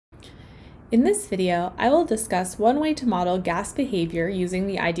In this video, I will discuss one way to model gas behavior using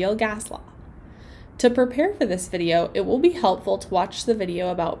the ideal gas law. To prepare for this video, it will be helpful to watch the video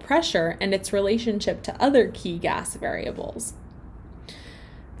about pressure and its relationship to other key gas variables.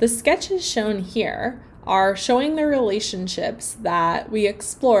 The sketches shown here are showing the relationships that we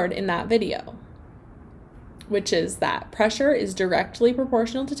explored in that video, which is that pressure is directly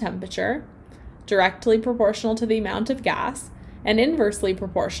proportional to temperature, directly proportional to the amount of gas, and inversely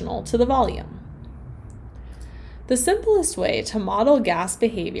proportional to the volume. The simplest way to model gas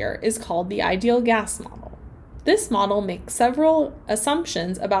behavior is called the ideal gas model. This model makes several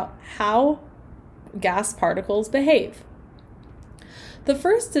assumptions about how gas particles behave. The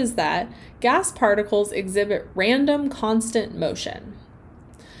first is that gas particles exhibit random constant motion.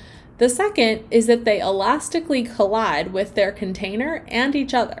 The second is that they elastically collide with their container and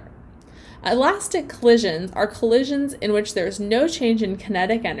each other. Elastic collisions are collisions in which there's no change in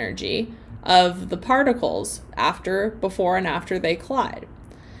kinetic energy of the particles before and after they collide.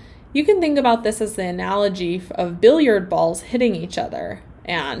 You can think about this as the analogy of billiard balls hitting each other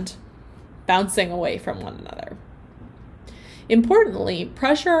and bouncing away from one another. Importantly,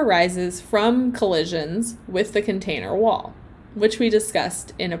 pressure arises from collisions with the container wall, which we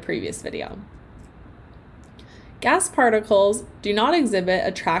discussed in a previous video. Gas particles do not exhibit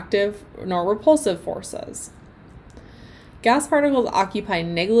attractive nor repulsive forces. Gas particles occupy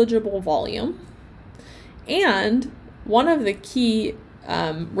negligible volume, and one of the key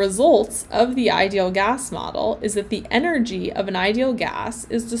results of the ideal gas model is that the energy of an ideal gas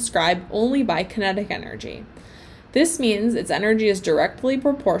is described only by kinetic energy. This means its energy is directly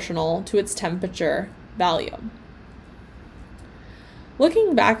proportional to its temperature value.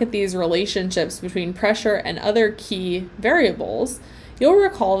 Looking back at these relationships between pressure and other key variables, you'll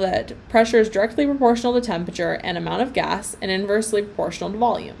recall that pressure is directly proportional to temperature and amount of gas and inversely proportional to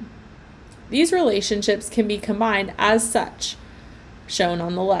volume. These relationships can be combined as such, shown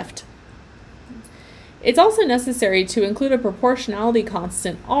on the left. It's also necessary to include a proportionality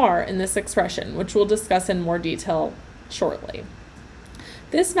constant R in this expression, which we'll discuss in more detail shortly.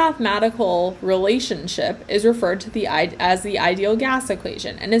 This mathematical relationship is referred to as the ideal gas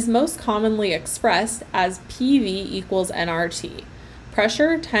equation and is most commonly expressed as PV equals nRT.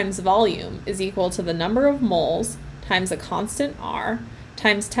 Pressure times volume is equal to the number of moles times a constant R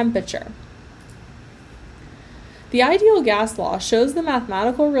times temperature. The ideal gas law shows the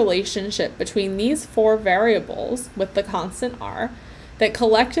mathematical relationship between these four variables with the constant R that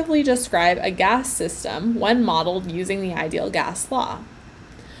collectively describe a gas system when modeled using the ideal gas law.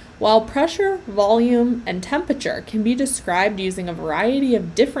 While pressure, volume, and temperature can be described using a variety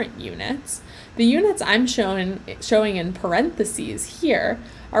of different units, the units I'm showing in parentheses here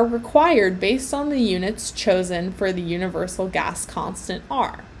are required based on the units chosen for the universal gas constant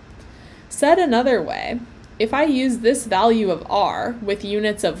R. Said another way, if I use this value of R with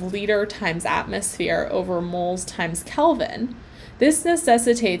units of liter times atmosphere over moles times Kelvin, this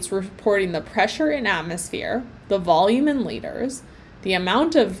necessitates reporting the pressure in atmosphere, the volume in liters, the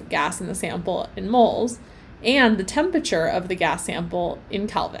amount of gas in the sample in moles, and the temperature of the gas sample in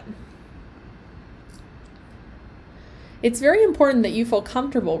Kelvin. It's very important that you feel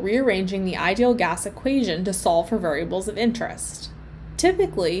comfortable rearranging the ideal gas equation to solve for variables of interest.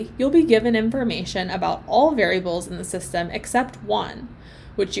 Typically, you'll be given information about all variables in the system except one,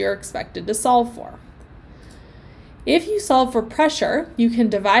 which you're expected to solve for. If you solve for pressure, you can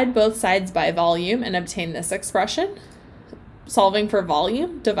divide both sides by volume and obtain this expression. Solving for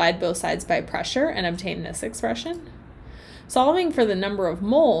volume, divide both sides by pressure and obtain this expression. Solving for the number of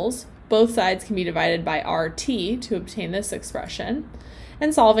moles, both sides can be divided by RT to obtain this expression.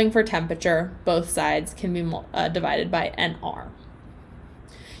 And solving for temperature, both sides can be divided by NR.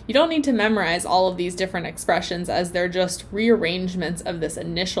 You don't need to memorize all of these different expressions as they're just rearrangements of this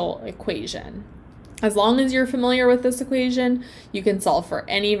initial equation. As long as you're familiar with this equation, you can solve for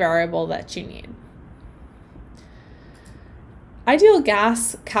any variable that you need. Ideal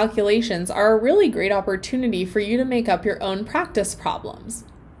gas calculations are a really great opportunity for you to make up your own practice problems.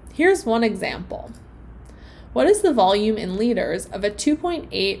 Here's one example. What is the volume in liters of a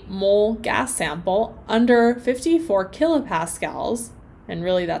 2.8 mole gas sample under 54 kilopascals, and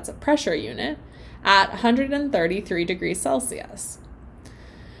really that's a pressure unit, at 133 degrees Celsius?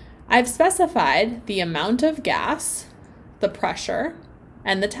 I've specified the amount of gas, the pressure,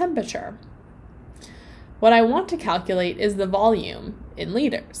 and the temperature. What I want to calculate is the volume in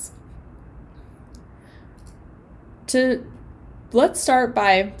liters. Let's start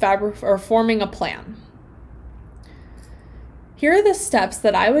by forming a plan. Here are the steps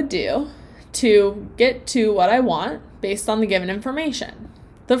that I would do to get to what I want based on the given information.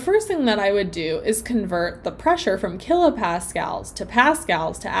 the first thing that I would do is convert the pressure from kilopascals to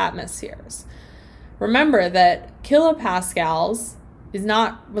pascals to atmospheres. Remember that kilopascals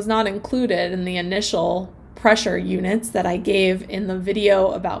was not included in the initial pressure units that I gave in the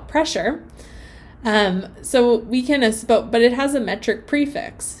video about pressure. So we can, but it has a metric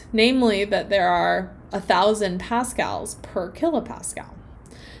prefix, namely that there are 1,000 pascals per kilopascal.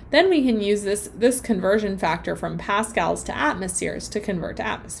 Then we can use this conversion factor from pascals to atmospheres to convert to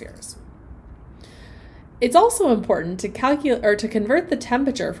atmospheres. It's also important to calculate or to convert the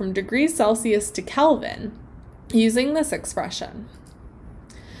temperature from degrees Celsius to Kelvin using this expression.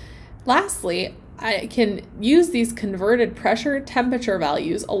 Lastly, I can use these converted pressure temperature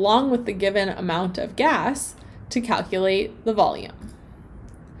values along with the given amount of gas to calculate the volume.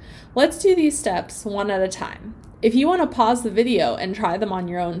 Let's do these steps one at a time. If you want to pause the video and try them on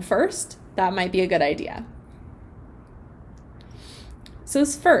your own first, that might be a good idea. So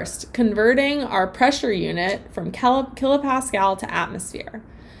first, converting our pressure unit from kilopascal to atmosphere.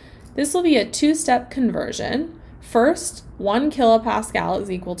 This will be a two-step conversion. First, 1 kilopascal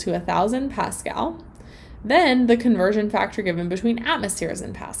is equal to 1,000 pascal. Then the conversion factor given between atmospheres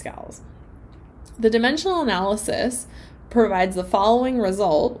and pascals. The dimensional analysis provides the following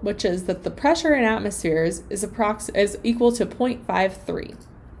result, which is that the pressure in atmospheres is equal to 0.53.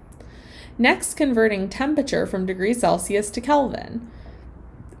 Next, converting temperature from degrees Celsius to Kelvin.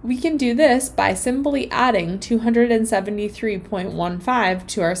 We can do this by simply adding 273.15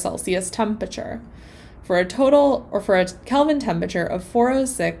 to our Celsius temperature for a Kelvin temperature of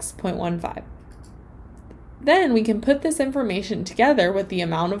 406.15. Then we can put this information together with the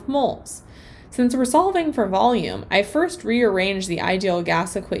amount of moles. Since we're solving for volume, I first rearrange the ideal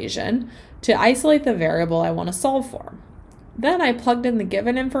gas equation to isolate the variable I want to solve for. Then I plugged in the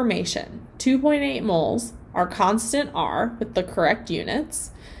given information, 2.8 moles, our constant R with the correct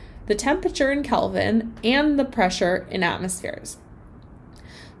units, the temperature in Kelvin, and the pressure in atmospheres.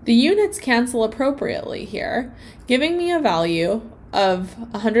 The units cancel appropriately here, giving me a value of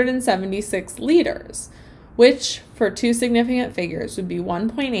 176 liters, which for two significant figures would be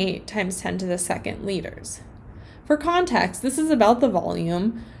 1.8 times 10 to the second liters. For context, this is about the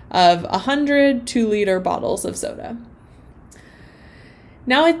volume of 100 2-liter bottles of soda.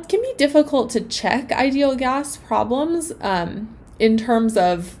 Now, it can be difficult to check ideal gas problems in terms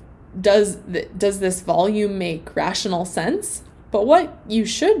of does this volume make rational sense? But what you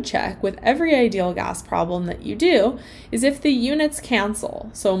should check with every ideal gas problem that you do is if the units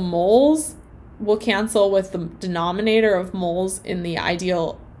cancel. So moles will cancel with the denominator of moles in the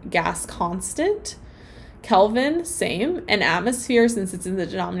ideal gas constant. Kelvin, same. And atmosphere, since it's in the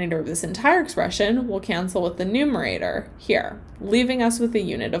denominator of this entire expression, will cancel with the numerator here, leaving us with a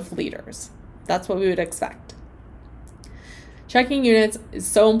unit of liters. That's what we would expect. Checking units is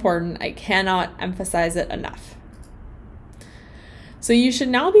so important. I cannot emphasize it enough. So you should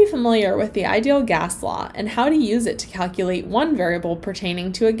now be familiar with the ideal gas law and how to use it to calculate one variable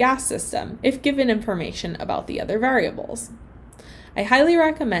pertaining to a gas system if given information about the other variables. I highly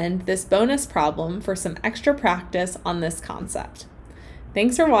recommend this bonus problem for some extra practice on this concept.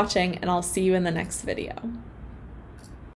 Thanks for watching, and I'll see you in the next video.